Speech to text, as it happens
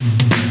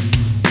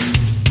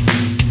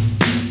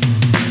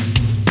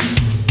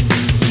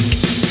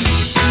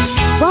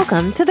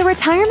Welcome to the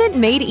Retirement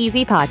Made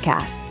Easy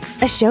podcast,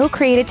 a show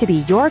created to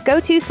be your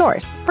go-to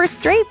source for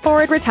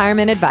straightforward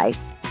retirement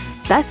advice.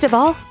 Best of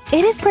all,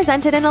 it is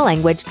presented in a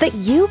language that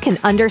you can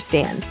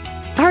understand.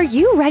 Are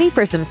you ready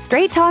for some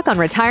straight talk on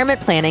retirement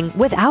planning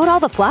without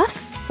all the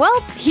fluff?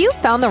 Well, you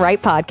found the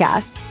right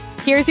podcast.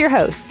 Here's your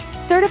host,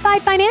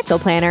 certified financial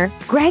planner,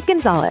 Greg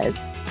Gonzalez.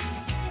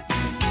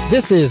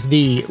 This is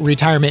the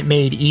Retirement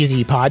Made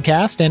Easy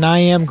podcast, and I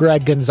am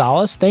Greg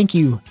Gonzalez. Thank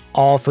you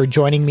all for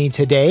joining me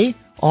today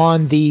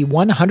on the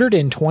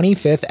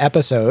 125th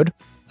episode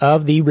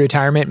of the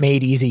Retirement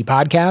Made Easy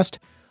podcast.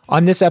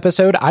 On this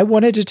episode, I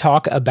wanted to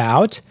talk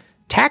about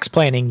tax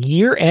planning,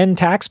 year-end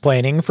tax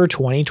planning for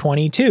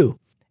 2022.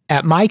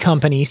 At my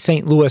company,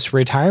 St. Louis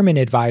Retirement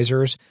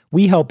Advisors,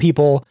 we help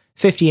people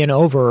 50 and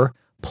over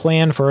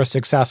plan for a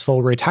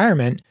successful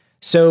retirement.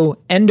 So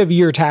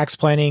end-of-year tax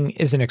planning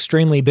is an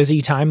extremely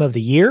busy time of the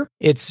year.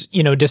 It's,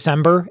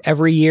 December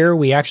every year.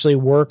 We actually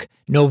work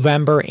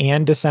November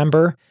and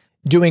December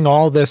doing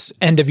all this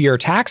end-of-year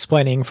tax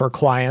planning for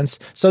clients.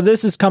 So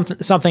this is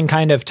something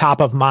kind of top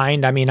of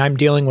mind. I mean, I'm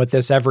dealing with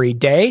this every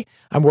day.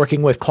 I'm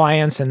working with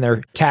clients and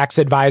their tax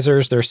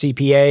advisors, their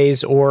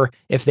CPAs, or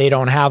if they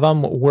don't have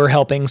them, we're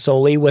helping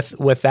solely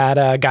with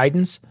that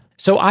guidance.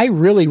 So I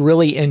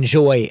really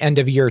enjoy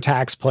end-of-year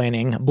tax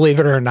planning, believe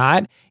it or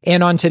not.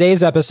 And on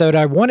today's episode,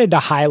 I wanted to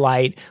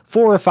highlight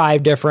 4 or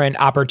 5 different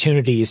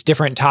opportunities,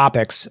 different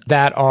topics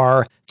that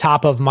are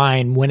top of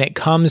mind when it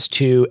comes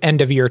to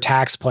end-of-year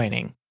tax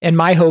planning. And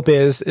my hope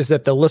is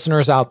that the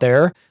listeners out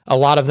there, a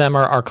lot of them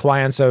are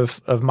clients of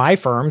my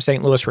firm,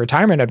 St. Louis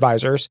Retirement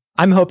Advisors.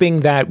 I'm hoping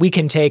that we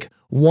can take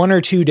 1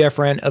 or 2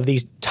 different of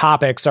these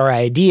topics or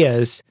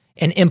ideas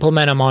and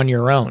implement them on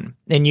your own.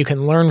 And you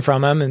can learn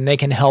from them and they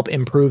can help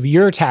improve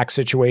your tax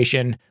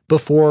situation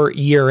before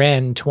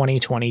year-end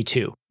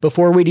 2022.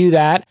 Before we do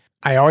that,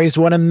 I always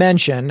want to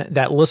mention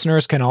that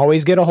listeners can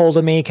always get a hold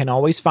of me, can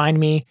always find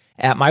me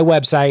at my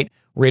website,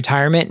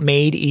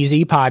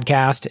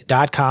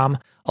 retirementmadeeasypodcast.com.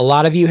 A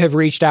lot of you have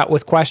reached out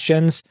with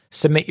questions.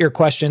 Submit your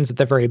questions at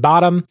the very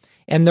bottom.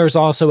 And there's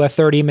also a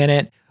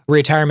 30-minute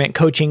retirement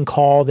coaching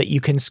call that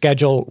you can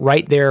schedule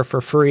right there for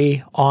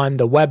free on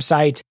the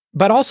website.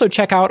 But also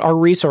check out our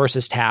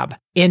resources tab.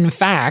 In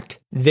fact,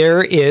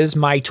 there is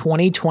my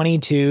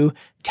 2022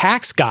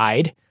 tax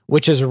guide,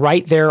 which is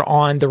right there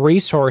on the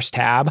resource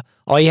tab.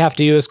 All you have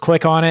to do is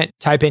click on it,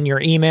 type in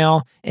your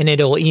email, and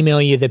it'll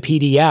email you the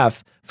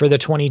PDF for the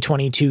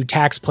 2022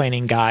 tax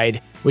planning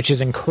guide, which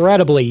is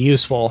incredibly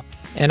useful.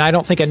 And I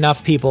don't think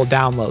enough people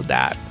download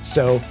that.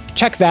 So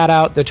check that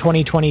out, the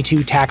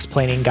 2022 tax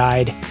planning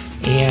guide,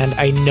 and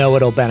I know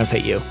it'll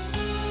benefit you.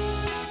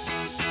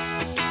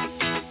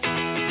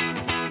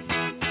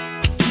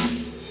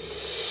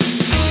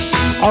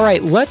 All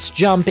right, let's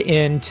jump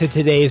into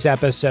today's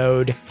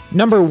episode,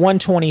 number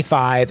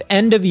 125,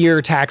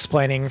 end-of-year tax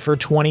planning for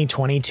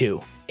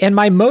 2022. And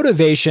my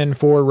motivation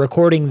for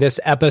recording this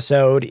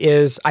episode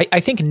is, I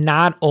think,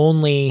 not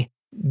only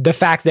the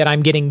fact that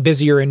I'm getting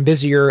busier and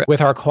busier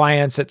with our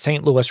clients at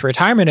St. Louis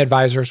Retirement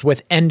Advisors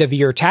with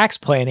end-of-year tax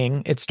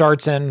planning. It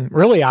starts in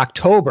really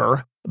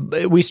October.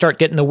 We start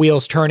getting the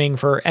wheels turning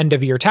for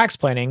end-of-year tax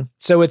planning.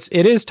 So it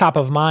is top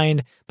of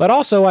mind. But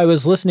also, I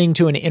was listening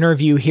to an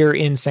interview here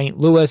in St.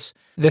 Louis.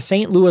 The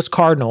St. Louis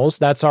Cardinals,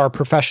 that's our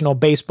professional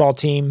baseball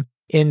team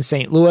in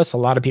St. Louis. A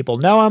lot of people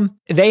know him.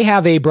 They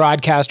have a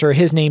broadcaster.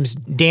 His name's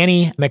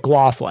Danny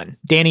McLaughlin.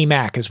 Danny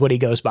Mac is what he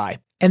goes by.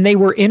 And they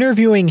were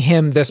interviewing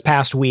him this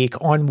past week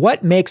on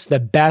what makes the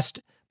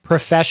best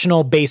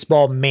professional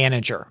baseball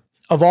manager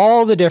of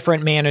all the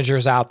different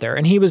managers out there.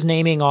 And he was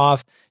naming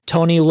off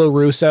Tony La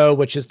Russa,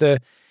 which is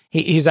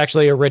he's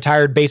actually a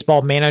retired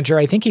baseball manager.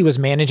 I think he was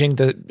managing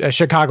the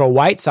Chicago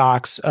White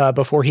Sox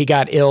before he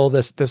got ill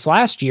this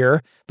last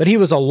year. But he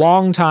was a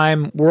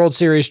longtime World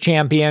Series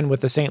champion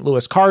with the St.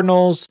 Louis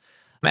Cardinals.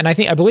 And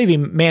I believe he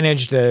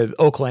managed the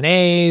Oakland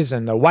A's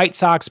and the White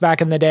Sox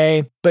back in the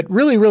day, but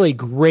really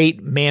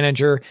great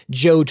manager.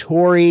 Joe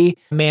Torre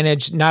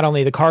managed not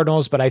only the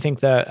Cardinals, but I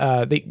think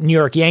the New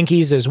York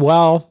Yankees as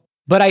well.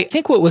 But I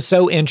think what was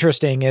so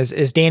interesting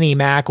is Danny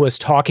Mac was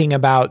talking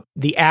about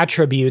the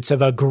attributes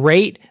of a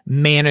great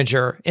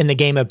manager in the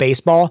game of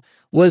baseball.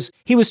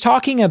 He was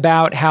talking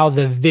about how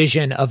the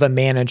vision of a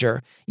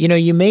manager,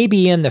 you may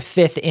be in the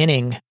 5th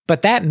inning,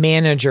 but that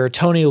manager,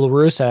 Tony La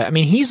Russa,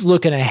 he's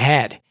looking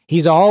ahead.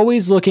 He's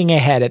always looking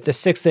ahead at the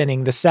 6th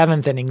inning, the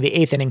 7th inning, the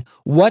 8th inning,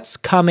 what's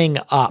coming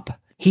up.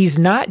 He's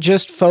not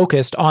just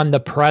focused on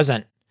the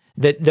present.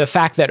 The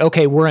fact that,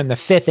 okay, we're in the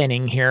 5th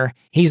inning here,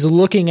 he's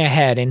looking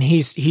ahead and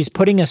he's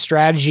putting a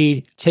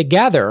strategy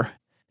together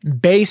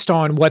based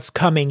on what's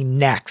coming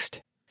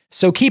next.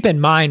 So keep in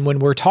mind when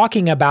we're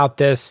talking about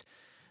this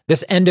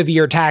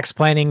end-of-year tax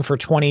planning for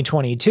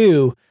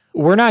 2022,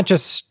 we're not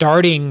just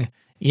starting,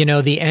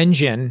 the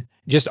engine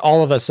just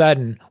all of a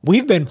sudden.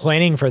 We've been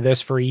planning for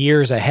this for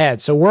years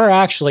ahead. So we're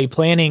actually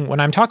planning, when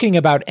I'm talking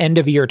about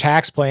end-of-year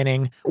tax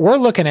planning, we're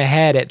looking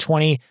ahead at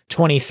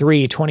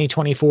 2023,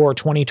 2024,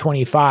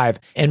 2025,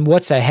 and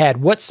what's ahead,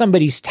 what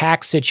somebody's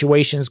tax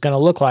situation is going to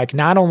look like,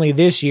 not only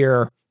this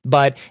year,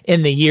 but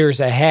in the years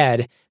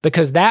ahead,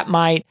 because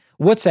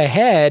what's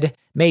ahead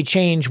may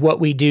change what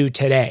we do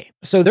today.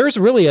 So there's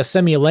really a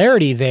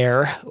similarity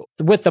there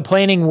with the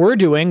planning we're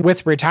doing,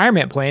 with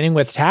retirement planning,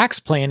 with tax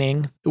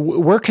planning.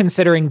 We're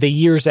considering the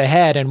years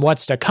ahead and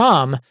what's to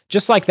come.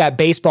 Just like that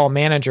baseball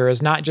manager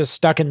is not just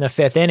stuck in the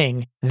fifth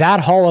inning, that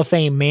Hall of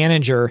Fame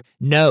manager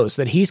knows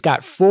that he's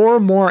got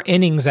 4 more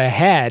innings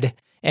ahead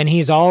and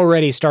he's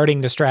already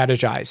starting to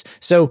strategize.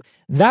 So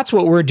that's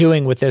what we're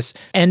doing with this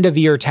end of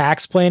year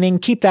tax planning.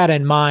 Keep that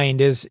in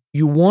mind, is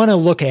you want to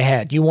look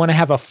ahead. You want to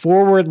have a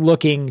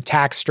forward-looking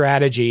tax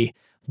strategy.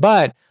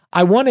 But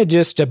I wanted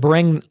just to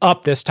bring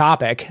up this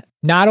topic,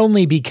 not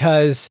only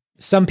because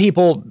some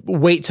people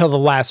wait till the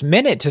last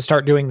minute to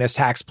start doing this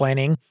tax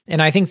planning.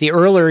 And I think the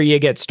earlier you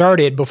get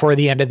started before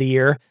the end of the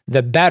year,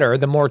 the better,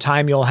 the more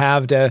time you'll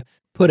have to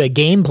put a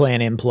game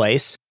plan in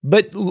place.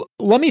 But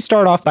let me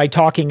start off by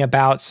talking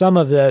about some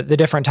of the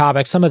different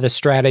topics, some of the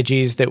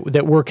strategies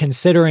that we're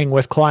considering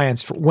with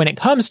clients when it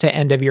comes to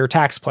end of year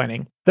tax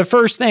planning. The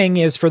first thing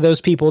is for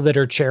those people that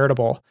are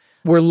charitable.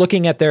 We're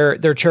looking at their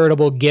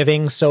charitable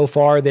giving so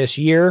far this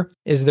year.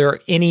 Is there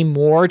any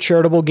more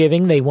charitable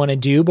giving they want to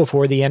do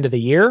before the end of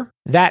the year?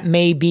 That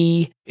may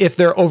be, if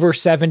they're over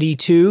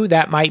 72,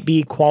 that might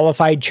be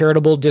qualified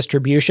charitable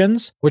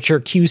distributions, which are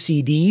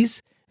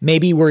QCDs.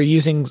 Maybe we're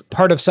using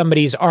part of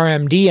somebody's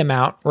RMD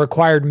amount,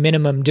 required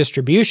minimum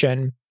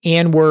distribution,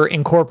 and we're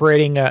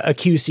incorporating a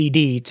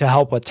QCD to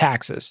help with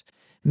taxes.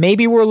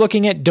 Maybe we're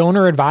looking at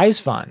donor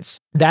advised funds.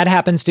 That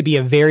happens to be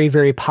a very,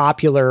 very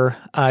popular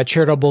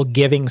charitable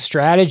giving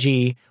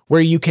strategy where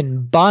you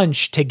can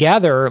bunch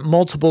together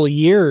multiple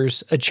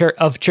years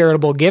of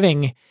charitable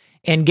giving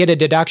and get a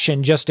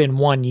deduction just in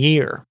 1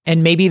 year.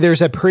 And maybe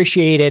there's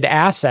appreciated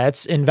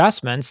assets,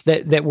 investments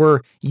that we're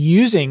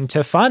using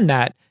to fund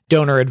that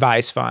donor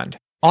advised fund.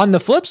 On the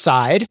flip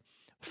side,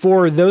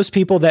 for those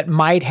people that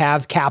might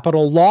have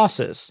capital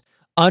losses,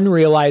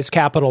 unrealized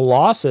capital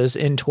losses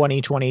in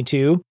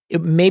 2022,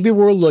 maybe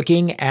we're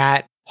looking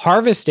at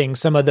harvesting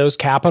some of those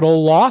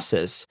capital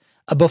losses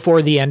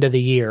before the end of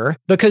the year,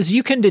 because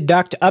you can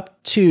deduct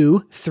up to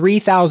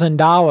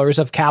 $3,000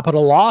 of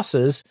capital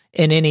losses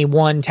in any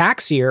one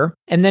tax year.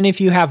 And then if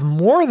you have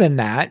more than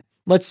that,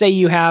 let's say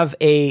you have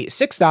a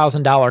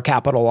 $6,000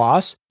 capital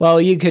loss.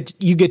 Well, you get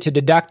to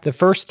deduct the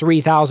first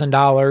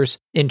 $3,000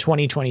 in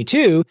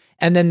 2022,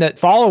 and then the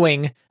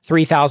following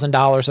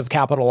 $3,000 of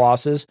capital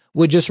losses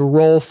would just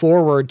roll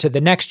forward to the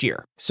next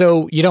year.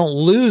 So you don't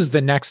lose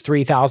the next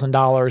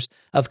 $3,000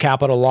 of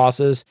capital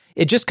losses.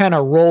 It just kind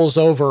of rolls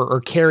over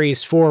or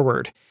carries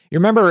forward. You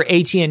remember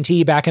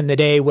AT&T back in the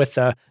day with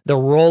the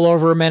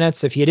rollover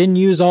minutes? If you didn't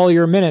use all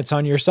your minutes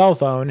on your cell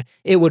phone,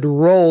 it would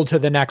roll to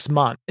the next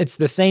month. It's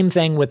the same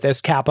thing with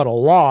this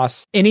capital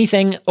loss.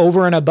 Anything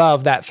over and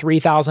above that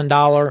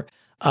 $3,000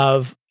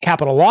 of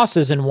capital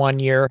losses in 1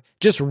 year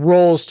just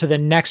rolls to the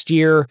next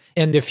year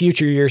and the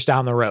future years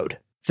down the road.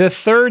 The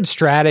third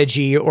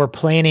strategy or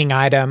planning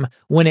item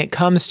when it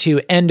comes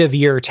to end of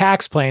year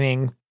tax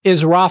planning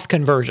is Roth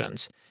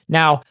conversions.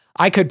 Now,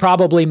 I could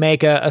probably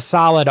make a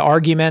solid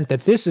argument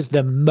that this is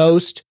the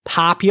most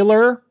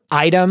popular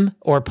item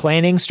or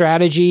planning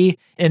strategy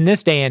in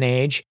this day and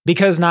age,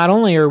 because not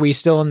only are we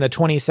still in the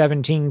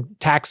 2017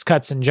 Tax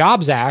Cuts and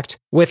Jobs Act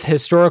with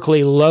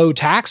historically low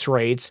tax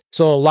rates,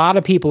 so a lot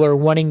of people are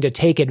wanting to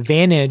take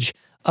advantage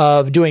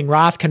of doing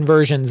Roth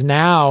conversions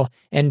now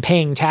and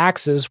paying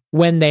taxes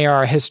when they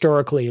are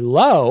historically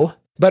low,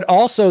 but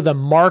also the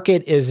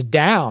market is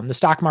down, the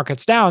stock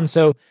market's down.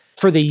 So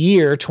for the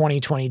year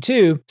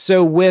 2022.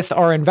 So with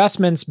our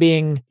investments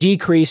being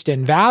decreased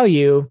in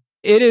value,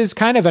 it is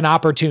kind of an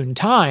opportune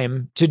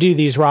time to do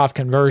these Roth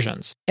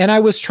conversions. And I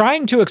was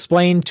trying to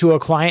explain to a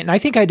client, and I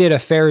think I did a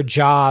fair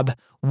job,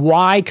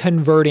 why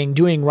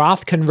doing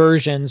Roth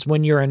conversions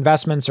when your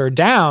investments are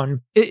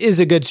down is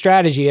a good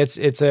strategy. It's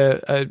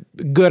a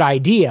good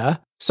idea.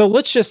 So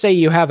let's just say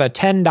you have a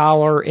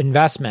 $10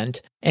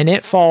 investment and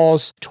it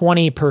falls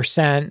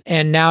 20%,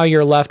 and now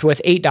you're left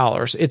with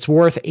 $8. It's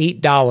worth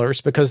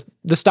 $8 because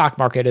the stock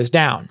market is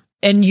down.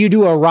 And you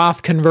do a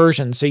Roth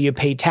conversion, so you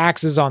pay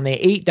taxes on the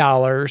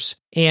 $8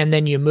 and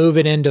then you move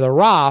it into the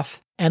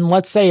Roth. And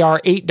let's say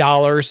our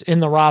 $8 in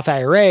the Roth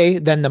IRA,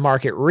 then the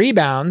market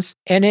rebounds,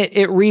 and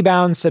it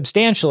rebounds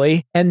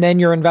substantially, and then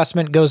your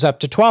investment goes up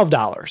to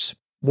 $12.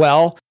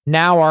 Well,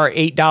 now our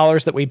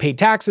 $8 that we paid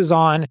taxes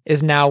on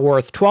is now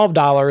worth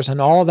 $12, and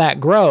all that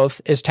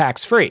growth is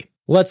tax-free.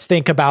 Let's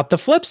think about the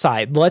flip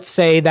side. Let's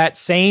say that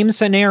same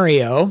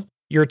scenario,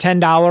 your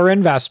 $10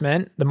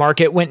 investment, the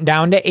market went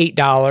down to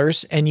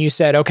 $8, and you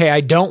said, okay,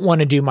 I don't want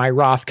to do my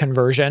Roth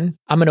conversion.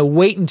 I'm going to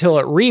wait until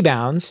it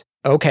rebounds.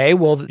 Okay,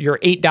 well, your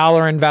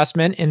 $8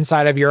 investment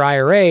inside of your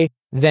IRA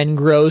then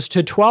grows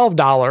to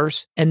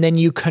 $12, and then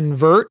you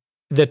convert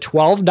the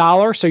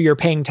 $12, so you're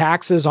paying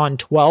taxes on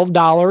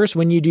 $12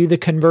 when you do the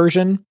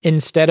conversion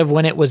instead of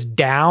when it was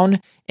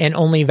down and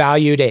only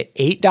valued at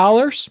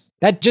 $8.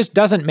 That just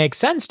doesn't make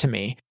sense to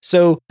me.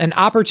 So an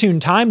opportune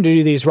time to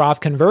do these Roth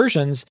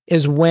conversions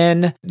is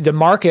when the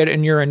market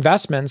and your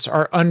investments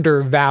are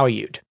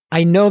undervalued.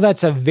 I know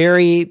that's a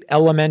very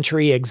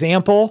elementary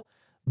example,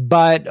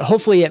 but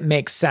hopefully it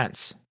makes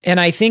sense. And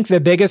I think the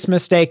biggest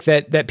mistake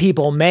that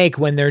people make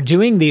when they're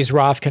doing these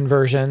Roth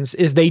conversions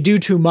is they do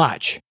too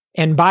much.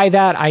 And by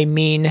that, I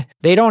mean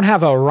they don't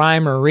have a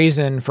rhyme or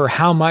reason for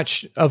how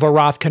much of a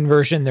Roth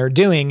conversion they're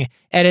doing,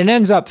 and it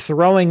ends up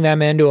throwing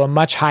them into a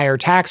much higher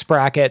tax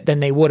bracket than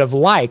they would have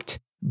liked.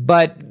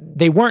 But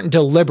they weren't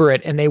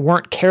deliberate and they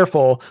weren't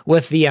careful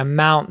with the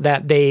amount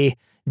that they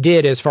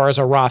did as far as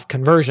a Roth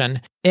conversion.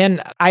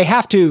 And I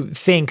have to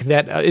think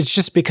that it's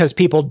just because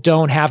people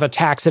don't have a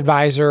tax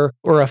advisor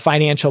or a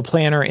financial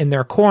planner in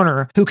their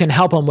corner who can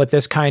help them with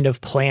this kind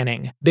of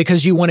planning,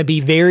 because you want to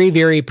be very,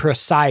 very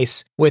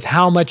precise with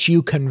how much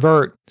you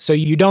convert so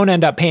you don't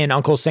end up paying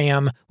Uncle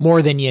Sam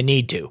more than you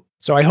need to.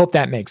 So I hope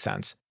that makes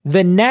sense.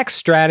 The next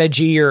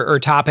strategy or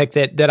topic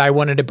that I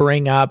wanted to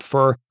bring up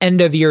for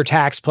end of year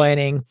tax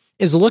planning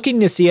is looking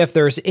to see if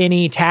there's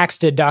any tax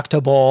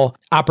deductible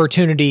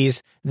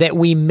opportunities that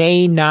we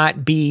may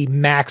not be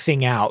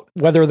maxing out,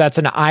 whether that's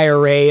an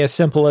IRA, as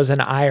simple as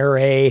an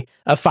IRA,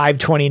 a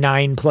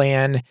 529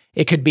 plan.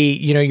 It could be,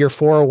 your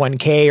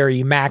 401k, are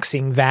you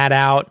maxing that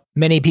out?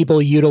 Many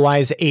people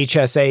utilize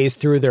HSAs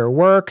through their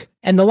work.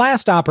 And the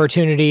last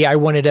opportunity I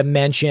wanted to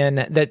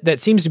mention that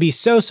seems to be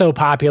so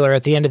popular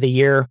at the end of the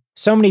year.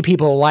 So many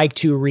people like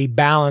to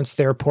rebalance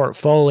their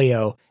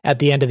portfolio at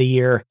the end of the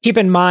year. Keep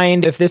in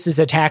mind, if this is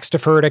a tax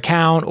deferred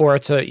account or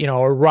it's a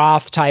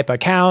Roth type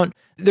account,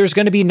 there's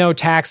going to be no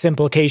tax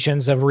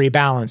implications of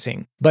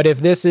rebalancing. But if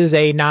this is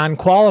a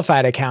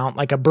non-qualified account,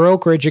 like a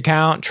brokerage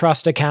account,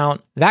 trust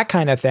account, that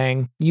kind of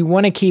thing, you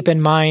want to keep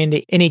in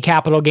mind any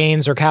capital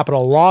gains or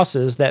capital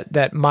losses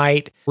that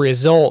might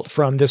result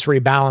from this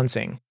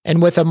rebalancing.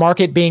 And with the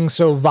market being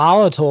so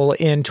volatile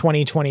in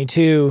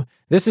 2022,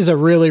 this is a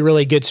really,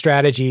 really good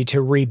strategy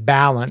to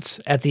rebalance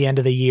at the end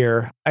of the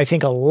year. I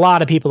think a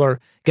lot of people are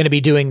going to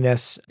be doing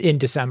this in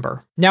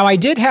December. Now, I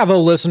did have a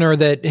listener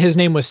that his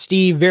name was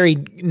Steve,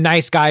 very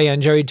nice guy. I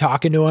enjoyed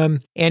talking to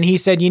him. And he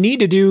said, you need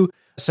to do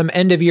some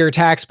end of year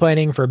tax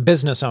planning for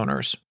business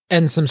owners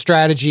and some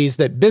strategies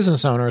that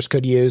business owners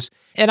could use.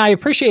 And I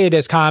appreciate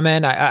his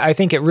comment. I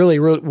think it really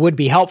would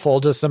be helpful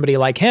to somebody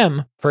like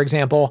him, for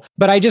example.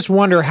 But I just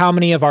wonder how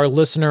many of our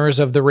listeners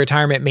of the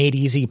Retirement Made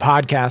Easy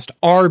podcast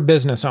are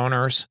business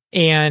owners.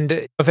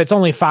 And if it's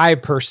only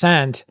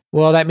 5%,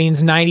 well, that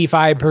means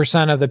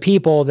 95% of the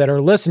people that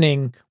are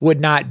listening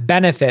would not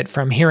benefit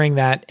from hearing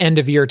that end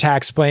of year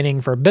tax planning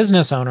for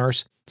business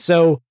owners.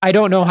 So I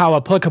don't know how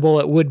applicable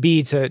it would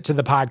be to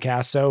the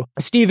podcast. So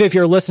Steve, if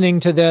you're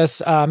listening to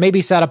this,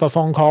 maybe set up a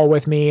phone call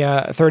with me,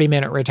 a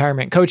 30-minute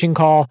retirement coaching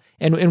call,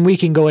 and we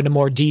can go into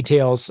more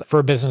details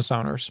for business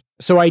owners.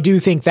 So I do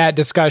think that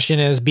discussion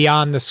is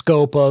beyond the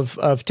scope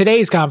of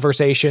today's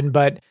conversation.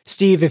 But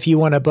Steve, if you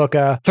want to book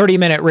a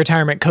 30-minute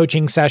retirement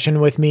coaching session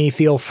with me,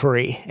 feel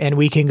free, and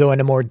we can go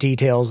into more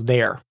details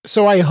there.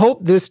 So I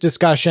hope this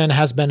discussion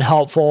has been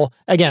helpful.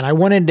 Again, I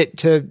wanted it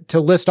to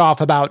list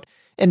off about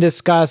and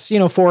discuss,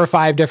 4 or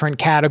 5 different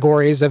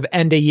categories of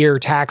end-of-year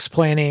tax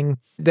planning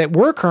that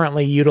we're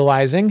currently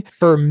utilizing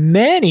for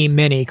many,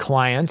 many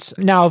clients.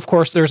 Now, of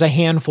course, there's a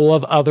handful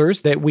of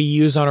others that we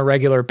use on a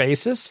regular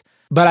basis,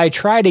 but I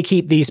try to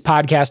keep these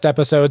podcast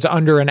episodes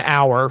under an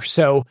hour.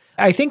 So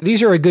I think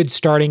these are a good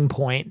starting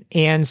point.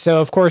 And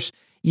so, of course,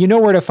 you know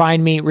where to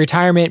find me,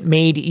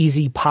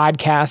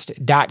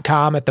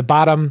 retirementmadeeasypodcast.com. At the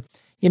bottom,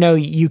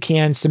 you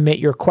can submit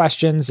your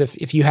questions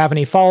if you have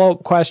any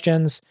follow-up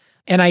questions.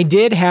 And I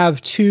did have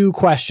 2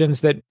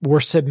 questions that were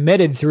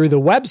submitted through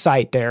the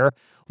website there.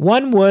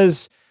 One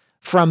was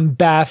from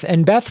Beth,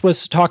 and Beth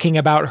was talking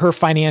about her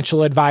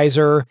financial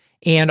advisor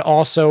and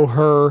also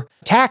her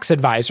tax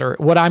advisor,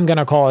 what I'm going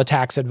to call a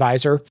tax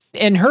advisor.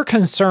 And her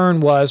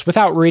concern was,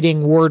 without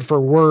reading word for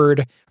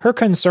word, her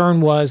concern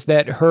was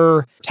that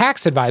her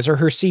tax advisor,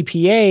 her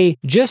CPA,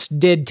 just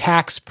did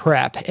tax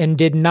prep and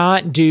did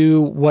not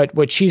do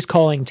what she's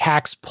calling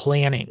tax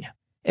planning.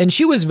 And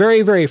she was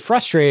very, very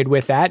frustrated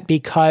with that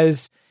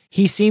because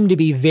he seemed to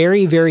be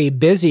very, very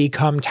busy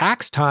come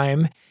tax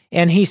time.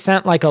 And he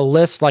sent like a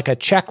list, like a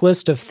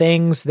checklist of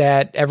things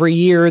that every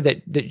year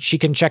that she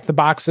can check the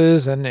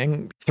boxes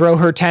and throw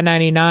her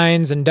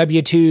 1099s and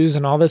W-2s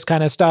and all this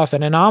kind of stuff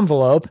in an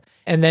envelope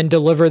and then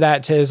deliver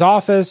that to his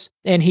office,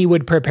 and he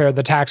would prepare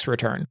the tax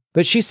return.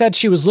 But she said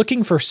she was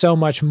looking for so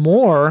much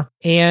more,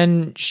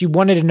 and she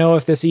wanted to know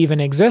if this even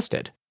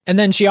existed. And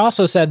then she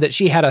also said that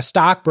she had a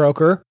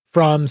stockbroker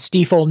from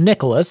Stifel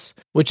Nicholas,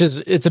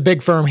 it's a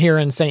big firm here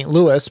in St.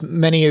 Louis.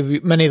 Many of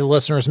the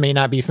listeners may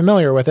not be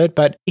familiar with it,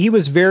 but he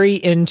was very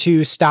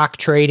into stock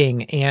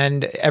trading.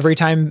 And every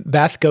time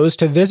Beth goes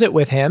to visit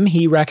with him,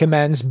 he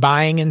recommends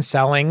buying and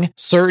selling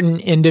certain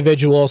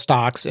individual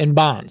stocks and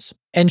bonds.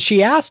 And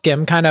she asked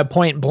him kind of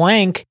point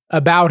blank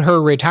about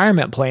her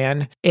retirement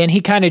plan, and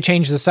he kind of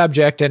changed the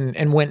subject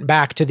and went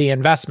back to the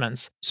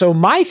investments. So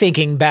my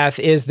thinking, Beth,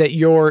 is that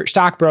your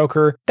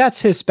stockbroker,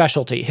 that's his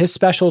specialty. His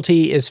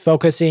specialty is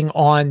focusing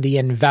on the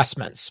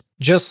investments.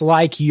 Just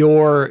like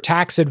your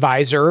tax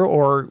advisor,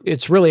 or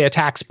it's really a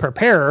tax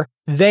preparer,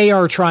 they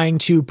are trying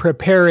to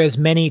prepare as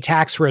many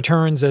tax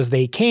returns as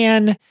they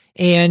can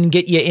and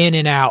get you in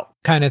and out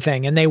kind of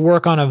thing. And they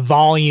work on a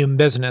volume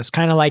business,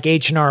 kind of like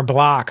H&R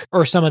Block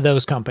or some of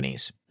those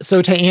companies.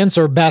 So to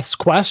answer Beth's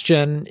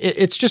question,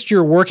 it's just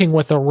you're working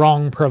with the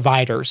wrong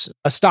providers.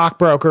 A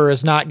stockbroker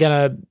is not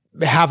going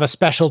to have a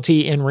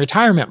specialty in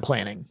retirement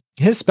planning.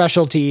 His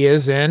specialty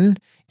is in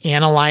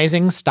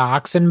analyzing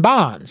stocks and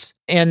bonds.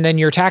 And then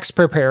your tax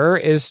preparer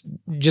is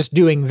just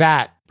doing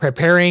that,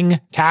 preparing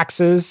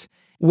taxes,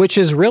 which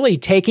is really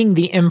taking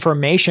the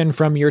information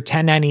from your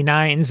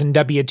 1099s and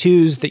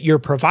W-2s that you're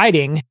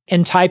providing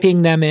and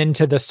typing them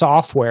into the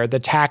software, the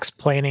tax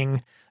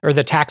planning or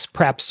the tax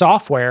prep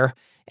software.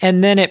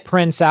 And then it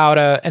prints out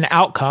an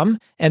outcome,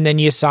 and then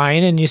you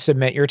sign and you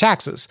submit your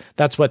taxes.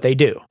 That's what they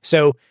do.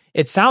 So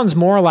it sounds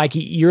more like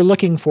you're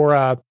looking for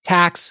a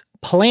tax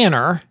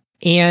planner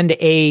and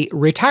a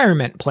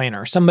retirement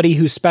planner, somebody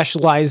who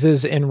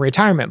specializes in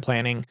retirement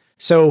planning.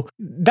 So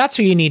that's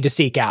who you need to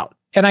seek out.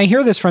 And I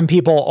hear this from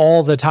people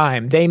all the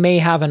time. They may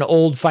have an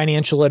old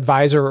financial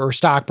advisor or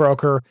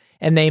stockbroker,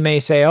 and they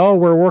may say, oh,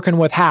 we're working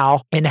with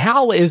Hal. And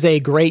Hal is a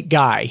great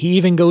guy. He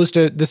even goes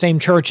to the same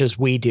church as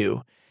we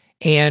do.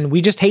 And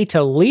we just hate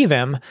to leave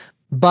him,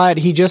 but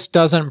he just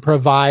doesn't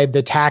provide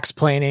the tax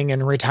planning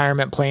and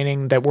retirement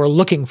planning that we're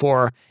looking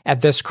for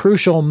at this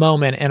crucial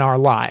moment in our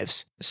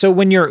lives. So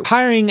when you're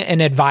hiring an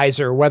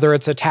advisor, whether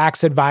it's a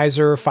tax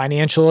advisor,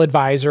 financial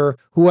advisor,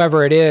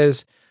 whoever it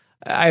is,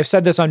 I've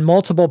said this on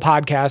multiple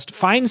podcasts,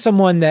 find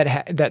someone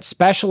that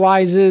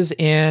specializes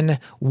in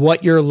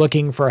what you're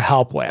looking for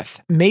help with.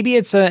 Maybe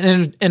it's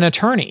an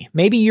attorney.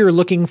 Maybe you're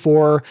looking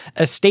for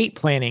estate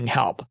planning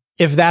help.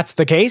 If that's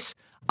the case,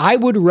 I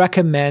would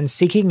recommend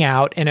seeking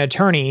out an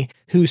attorney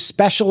who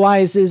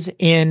specializes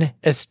in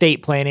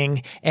estate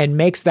planning and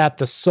makes that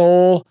the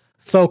sole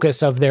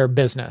focus of their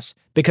business,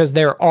 because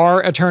there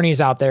are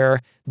attorneys out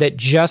there that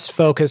just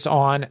focus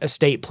on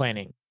estate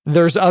planning.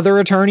 There's other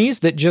attorneys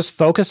that just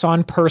focus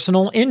on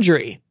personal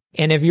injury.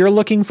 And if you're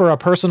looking for a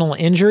personal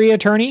injury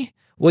attorney,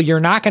 well,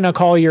 you're not going to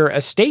call your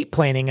estate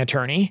planning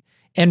attorney,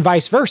 and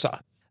vice versa.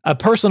 A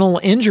personal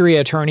injury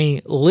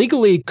attorney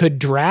legally could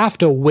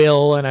draft a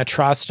will and a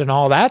trust and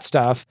all that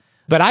stuff,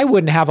 but I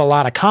wouldn't have a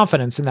lot of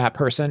confidence in that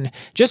person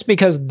just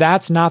because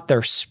that's not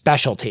their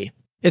specialty.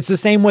 It's the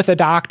same with a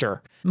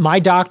doctor. My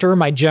doctor,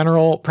 my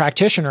general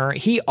practitioner,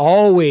 he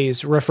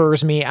always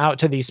refers me out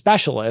to these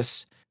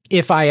specialists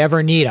if I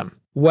ever need them.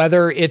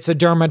 Whether it's a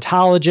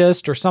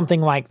dermatologist or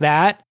something like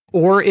that,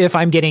 or if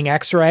I'm getting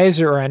x-rays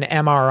or an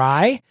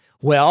MRI,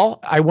 well,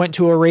 I went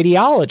to a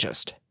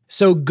radiologist.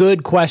 So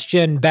good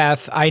question,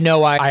 Beth. I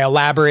know I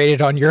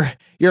elaborated on your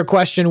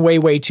question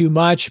way too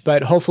much,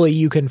 but hopefully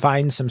you can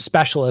find some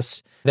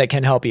specialists that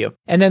can help you.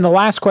 And then the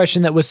last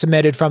question that was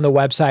submitted from the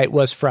website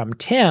was from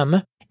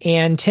Tim,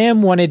 and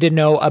Tim wanted to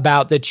know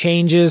about the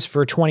changes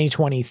for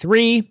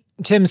 2023.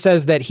 Tim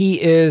says that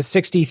he is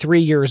 63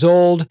 years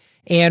old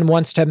and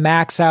wants to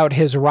max out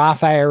his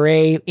Roth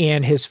IRA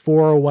and his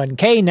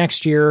 401k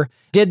next year.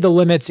 Did the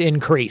limits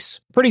increase?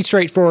 Pretty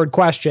straightforward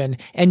question.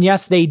 And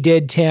yes, they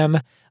did,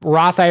 Tim.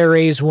 Roth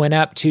IRAs went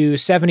up to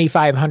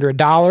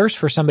 $7,500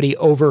 for somebody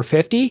over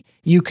 50.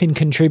 You can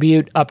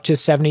contribute up to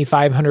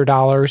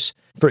 $7,500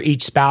 for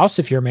each spouse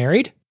if you're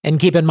married. And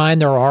keep in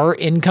mind, there are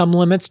income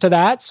limits to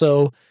that,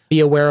 so be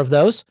aware of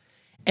those.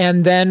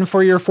 And then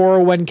for your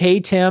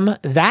 401k, Tim,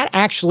 that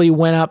actually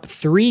went up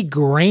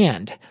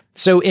 $3,000.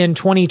 So in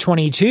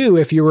 2022,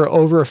 if you were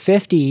over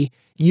 50,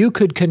 you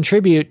could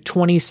contribute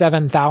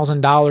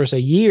 $27,000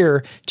 a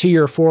year to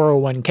your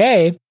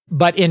 401k.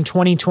 But in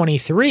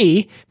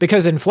 2023,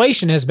 because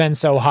inflation has been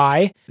so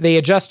high, they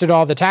adjusted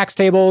all the tax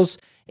tables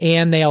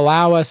and they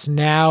allow us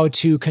now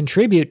to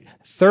contribute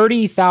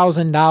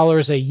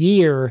 $30,000 a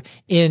year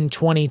in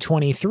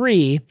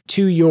 2023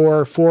 to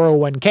your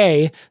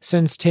 401k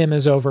since Tim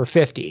is over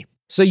 50.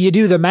 So you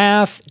do the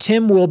math,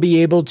 Tim will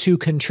be able to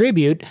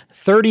contribute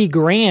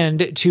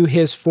 $30,000 to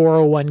his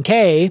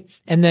 401k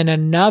and then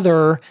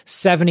another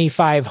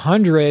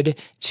 $7,500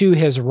 to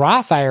his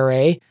Roth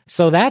IRA.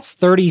 So that's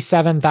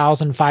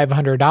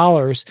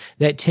 $37,500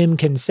 that Tim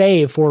can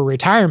save for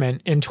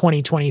retirement in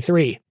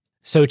 2023.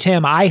 So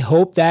Tim, I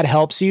hope that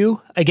helps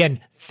you. Again,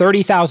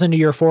 $30,000 to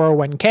your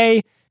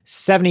 401k,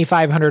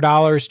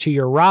 $7,500 to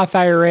your Roth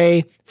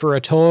IRA for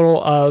a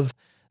total of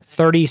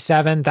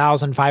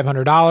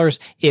 $37,500.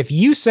 If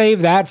you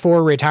save that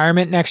for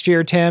retirement next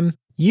year, Tim,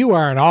 you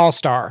are an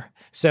all-star.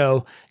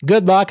 So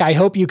good luck. I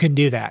hope you can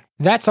do that.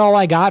 That's all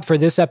I got for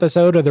this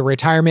episode of the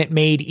Retirement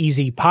Made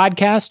Easy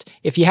podcast.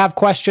 If you have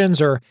questions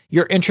or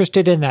you're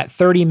interested in that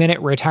 30-minute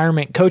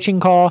retirement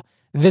coaching call,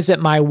 visit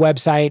my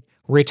website,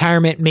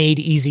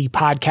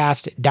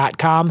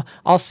 retirementmadeeasypodcast.com.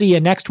 I'll see you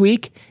next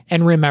week.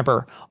 And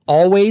remember,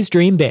 always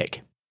dream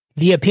big.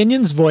 The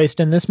opinions voiced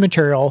in this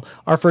material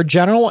are for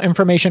general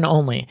information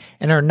only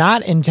and are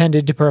not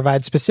intended to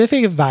provide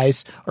specific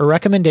advice or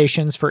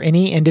recommendations for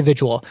any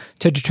individual.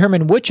 To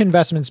determine which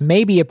investments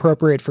may be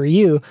appropriate for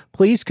you,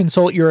 please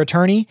consult your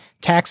attorney,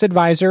 tax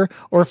advisor,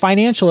 or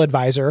financial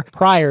advisor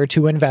prior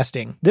to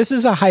investing. This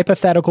is a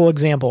hypothetical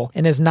example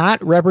and is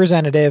not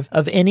representative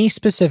of any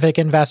specific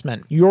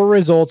investment. Your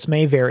results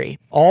may vary.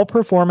 All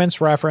performance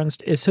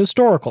referenced is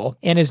historical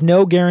and is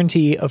no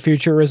guarantee of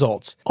future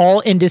results.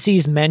 All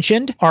indices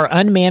mentioned are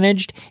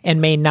unmanaged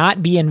and may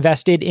not be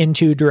invested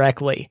into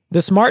directly. The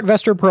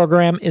SmartVestor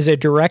program is a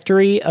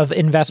directory of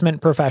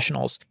investment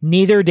professionals.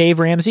 Neither Dave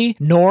Ramsey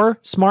nor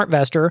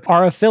SmartVestor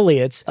are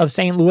affiliates of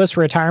St. Louis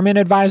Retirement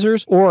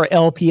Advisors or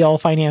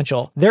LPL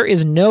Financial. There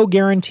is no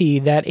guarantee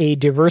that a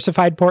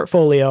diversified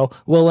portfolio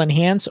will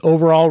enhance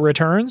overall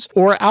returns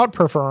or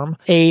outperform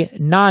a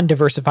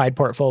non-diversified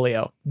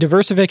portfolio.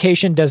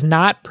 Diversification does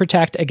not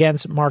protect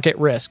against market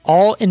risk.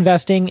 All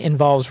investing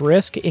involves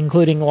risk,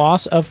 including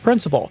loss of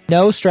principal.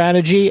 No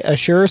strategy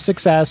assures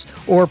success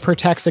or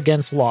protects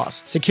against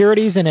loss.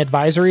 Securities and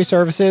advisory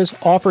services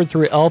offered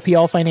through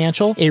LPL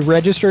Financial, a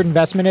registered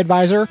investment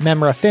advisor,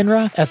 member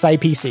FINRA,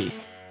 SIPC.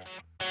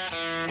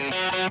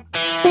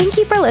 Thank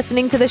you for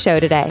listening to the show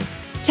today.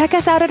 Check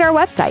us out at our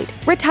website,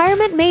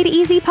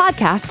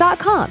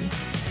 retirementmadeeasypodcast.com.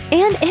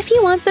 And if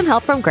you want some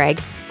help from Greg,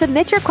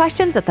 submit your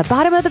questions at the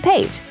bottom of the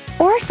page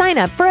or sign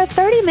up for a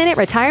 30-minute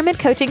retirement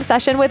coaching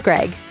session with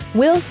Greg.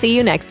 We'll see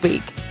you next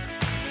week.